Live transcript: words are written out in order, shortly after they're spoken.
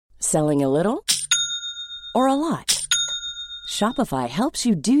Selling a little or a lot? Shopify helps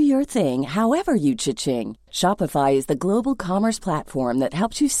you do your thing however you cha-ching. Shopify is the global commerce platform that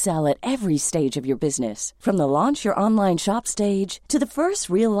helps you sell at every stage of your business. From the launch your online shop stage to the first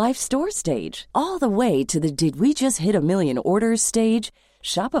real-life store stage, all the way to the did we just hit a million orders stage.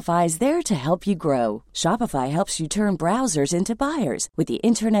 Shopify is there to help you grow. Shopify helps you turn browsers into buyers with the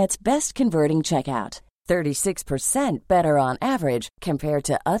internet's best converting checkout. 36% better on average compared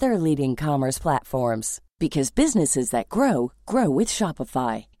to other leading commerce platforms. Because businesses that grow, grow with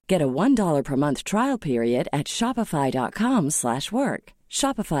Shopify. Get a $1 per month trial period at shopify.com/work.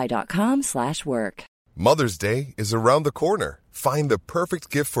 Shopify.com/work. Mother's Day is around the corner. Find the perfect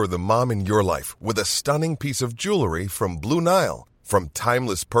gift for the mom in your life with a stunning piece of jewelry from Blue Nile. From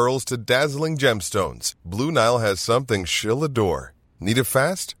timeless pearls to dazzling gemstones, Blue Nile has something she'll adore. Need it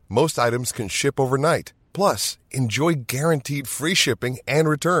fast? Most items can ship overnight. Plus, enjoy guaranteed free shipping and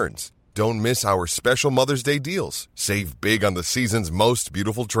returns. Don't miss our special Mother's Day deals. Save big on the season's most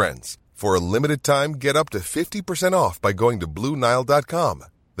beautiful trends. For a limited time, get up to 50% off by going to BlueNile.com.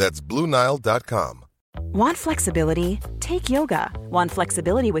 That's BlueNile.com. Want flexibility? Take yoga. Want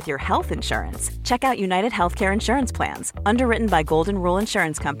flexibility with your health insurance? Check out United Healthcare Insurance Plans. Underwritten by Golden Rule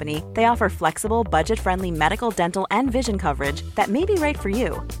Insurance Company, they offer flexible, budget-friendly medical, dental, and vision coverage that may be right for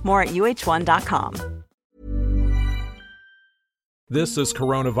you. More at UH1.com. This is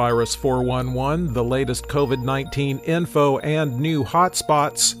Coronavirus 411, the latest COVID-19 info and new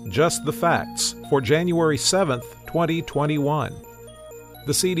hotspots, just the facts, for January 7th, 2021.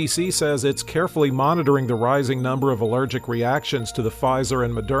 The CDC says it's carefully monitoring the rising number of allergic reactions to the Pfizer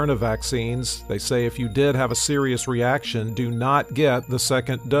and Moderna vaccines. They say if you did have a serious reaction, do not get the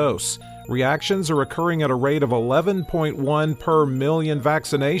second dose. Reactions are occurring at a rate of 11.1 per million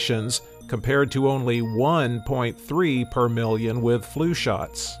vaccinations, compared to only 1.3 per million with flu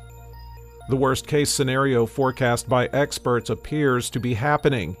shots. The worst-case scenario forecast by experts appears to be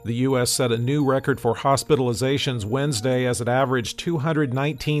happening. The U.S. set a new record for hospitalizations Wednesday as it averaged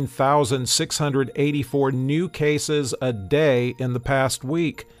 219,684 new cases a day in the past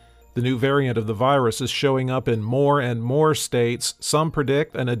week. The new variant of the virus is showing up in more and more states. Some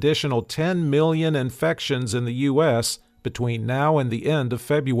predict an additional 10 million infections in the U.S. between now and the end of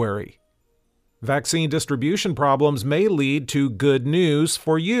February. Vaccine distribution problems may lead to good news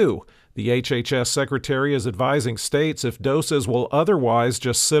for you. The HHS Secretary is advising states if doses will otherwise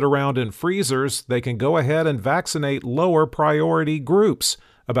just sit around in freezers, they can go ahead and vaccinate lower priority groups.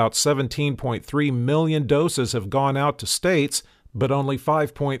 About 17.3 million doses have gone out to states, but only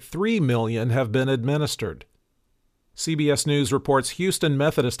 5.3 million have been administered. CBS News reports Houston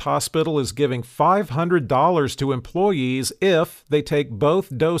Methodist Hospital is giving $500 to employees if they take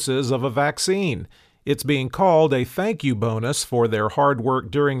both doses of a vaccine. It's being called a thank you bonus for their hard work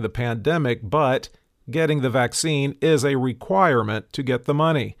during the pandemic, but getting the vaccine is a requirement to get the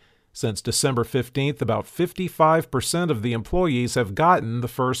money. Since December 15th, about 55% of the employees have gotten the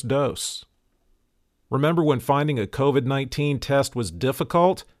first dose. Remember when finding a COVID-19 test was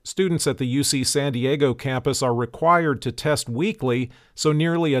difficult? Students at the UC San Diego campus are required to test weekly, so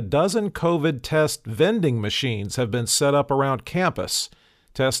nearly a dozen COVID test vending machines have been set up around campus.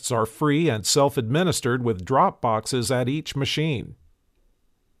 Tests are free and self-administered with drop boxes at each machine.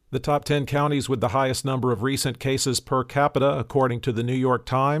 The top 10 counties with the highest number of recent cases per capita, according to the New York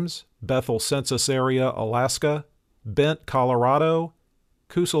Times: Bethel Census Area, Alaska; Bent, Colorado;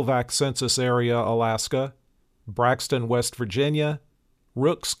 Kusilvac Census Area, Alaska; Braxton, West Virginia;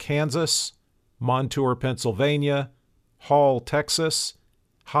 Rooks, Kansas; Montour, Pennsylvania; Hall, Texas;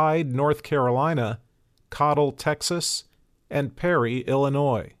 Hyde, North Carolina; Cottle, Texas; and Perry,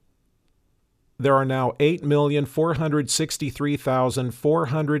 Illinois. There are now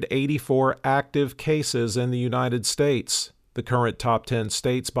 8,463,484 active cases in the United States. The current top 10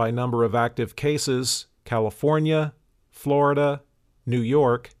 states by number of active cases: California, Florida, New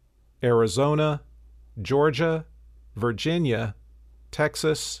York, Arizona, Georgia, Virginia,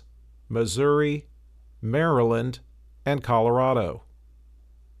 Texas, Missouri, Maryland, and Colorado.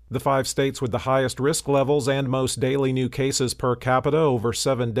 The 5 states with the highest risk levels and most daily new cases per capita over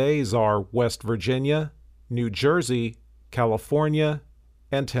 7 days are West Virginia, New Jersey, California,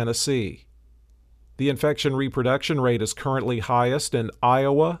 and Tennessee. The infection reproduction rate is currently highest in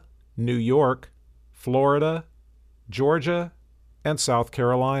Iowa, New York, Florida, Georgia, and South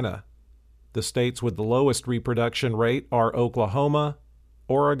Carolina. The states with the lowest reproduction rate are Oklahoma,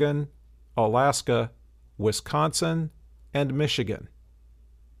 Oregon, Alaska, Wisconsin, and Michigan.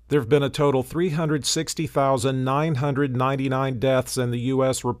 There have been a total 360,999 deaths in the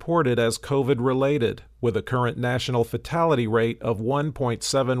U.S. reported as COVID-related, with a current national fatality rate of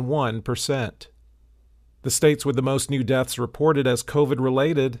 1.71%. The states with the most new deaths reported as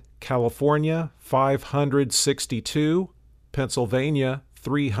COVID-related: California, 562, Pennsylvania,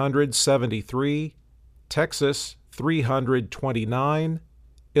 373, Texas, 329,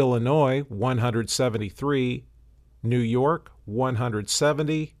 Illinois, 173, New York,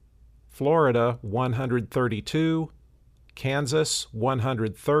 170, Florida, 132, Kansas,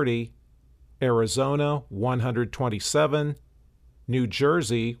 130, Arizona, 127, New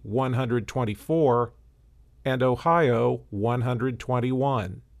Jersey, 124, and Ohio,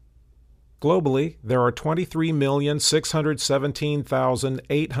 121. Globally, there are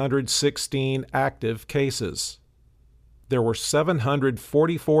 23,617,816 active cases. There were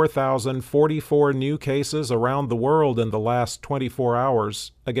 744,044 new cases around the world in the last 24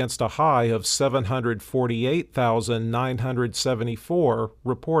 hours, against a high of 748,974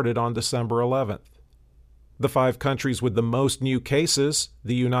 reported on December 11th. The 5 countries with the most new cases: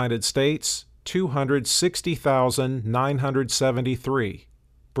 the United States, 260,973,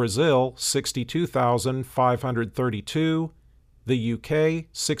 Brazil, 62,532, the UK,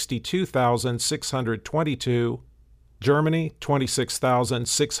 62,622, Germany,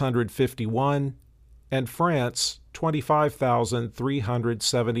 26,651, and France,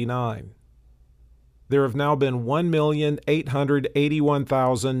 25,379. There have now been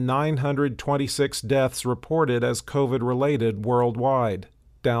 1,881,926 deaths reported as COVID-related worldwide,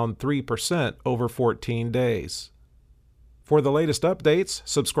 down 3% over 14 days. For the latest updates,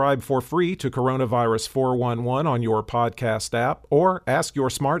 subscribe for free to Coronavirus 411 on your podcast app, or ask your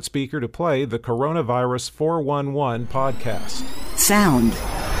smart speaker to play the Coronavirus 411 podcast. Sound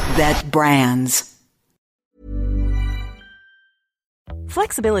that brands.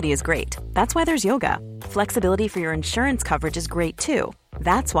 Flexibility is great. That's why there's yoga. Flexibility for your insurance coverage is great too.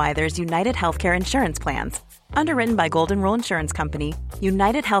 That's why there's United Healthcare Insurance Plans. Underwritten by Golden Rule Insurance Company,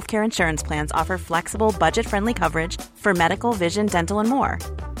 United Healthcare Insurance Plans offer flexible, budget-friendly coverage for medical, vision, dental, and more.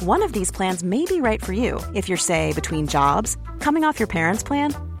 One of these plans may be right for you if you're, say, between jobs, coming off your parents'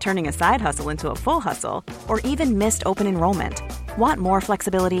 plan, turning a side hustle into a full hustle, or even missed open enrollment. Want more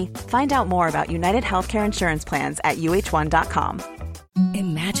flexibility? Find out more about United Healthcare Insurance Plans at uh1.com.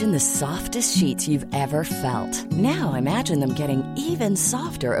 Imagine the softest sheets you've ever felt. Now imagine them getting even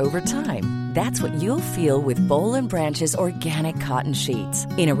softer over time. That's what you'll feel with Boll & Branch's organic cotton sheets.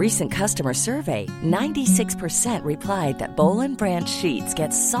 In a recent customer survey, 96% replied that Boll & Branch sheets get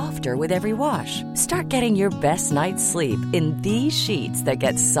softer with every wash. Start getting your best night's sleep in these sheets that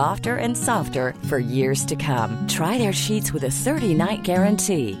get softer and softer for years to come. Try their sheets with a 30-night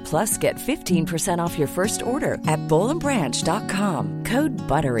guarantee. Plus, get 15% off your first order at bollandbranch.com. Code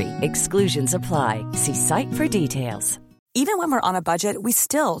BUTTERY. Exclusions apply. See site for details. Even when we're on a budget, we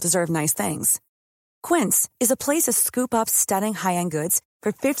still deserve nice things. Quince is a place to scoop up stunning high-end goods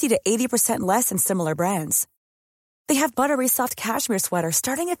for 50 to 80% less than similar brands. They have buttery soft cashmere sweaters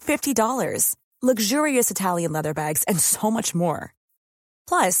starting at $50, luxurious Italian leather bags, and so much more.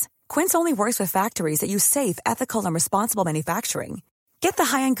 Plus, Quince only works with factories that use safe, ethical, and responsible manufacturing. Get the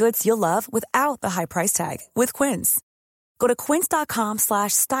high-end goods you'll love without the high price tag with Quince. Go to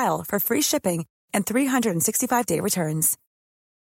quince.com/style for free shipping and 365-day returns.